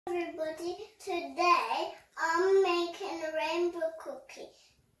Everybody, today I'm making a rainbow cookie.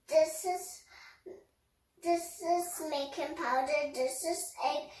 This is making powder, this is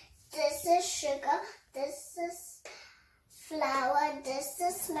egg, this is sugar, this is flour, this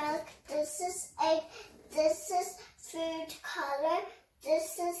is milk, this is egg, this is food color,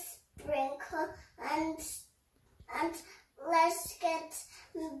 this is sprinkle, and let's get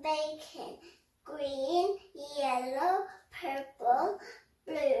baking. Green, yellow, purple,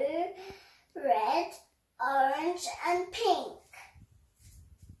 blue, red, orange, and pink.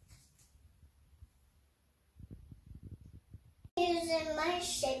 Using my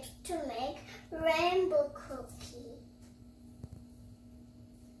shapes to make rainbow cookie.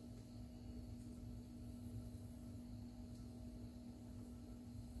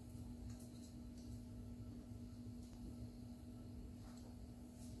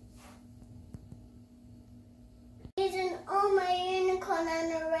 Using all my unicorn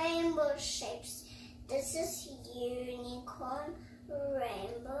and rainbow shapes. This is unicorn,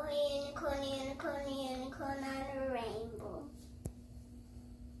 rainbow, unicorn, unicorn, unicorn, and rainbow.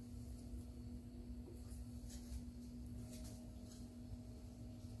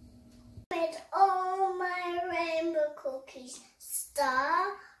 Made all my rainbow cookies. Star,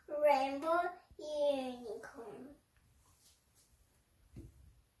 rainbow, unicorn.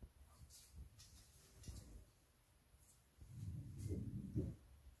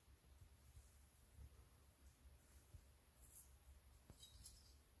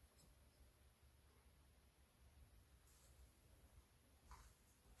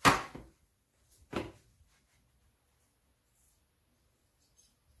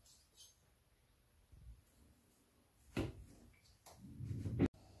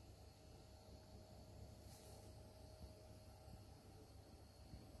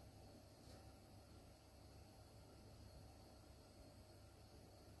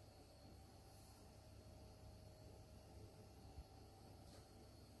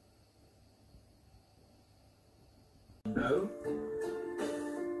 No.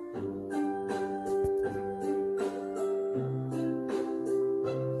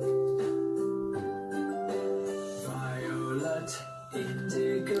 Violet,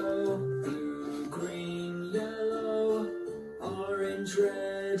 indigo, blue, green, yellow, orange,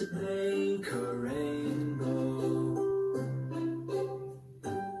 red, make a rainbow.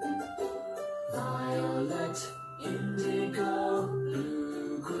 Violet, indigo,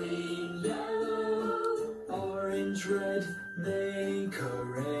 blue, green, yellow, orange, red, make a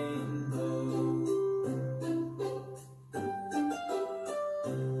rainbow.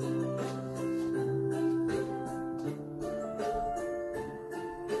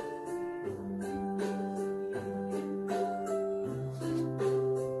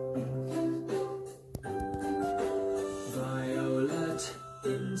 Violet,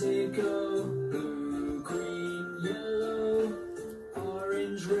 indigo, blue, green, yellow,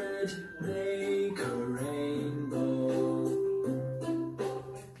 orange, red, make a rainbow.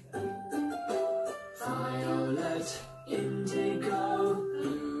 Violet, indigo,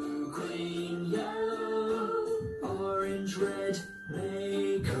 blue, green, yellow, orange, red,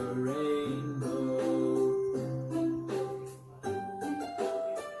 make a rainbow.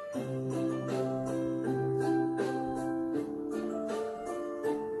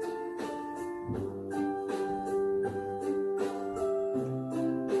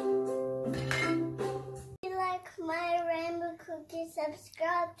 If you like my rainbow cookies,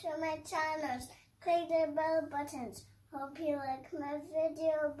 subscribe to my channels. Click the bell buttons. Hope you like my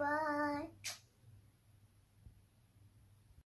video. Bye.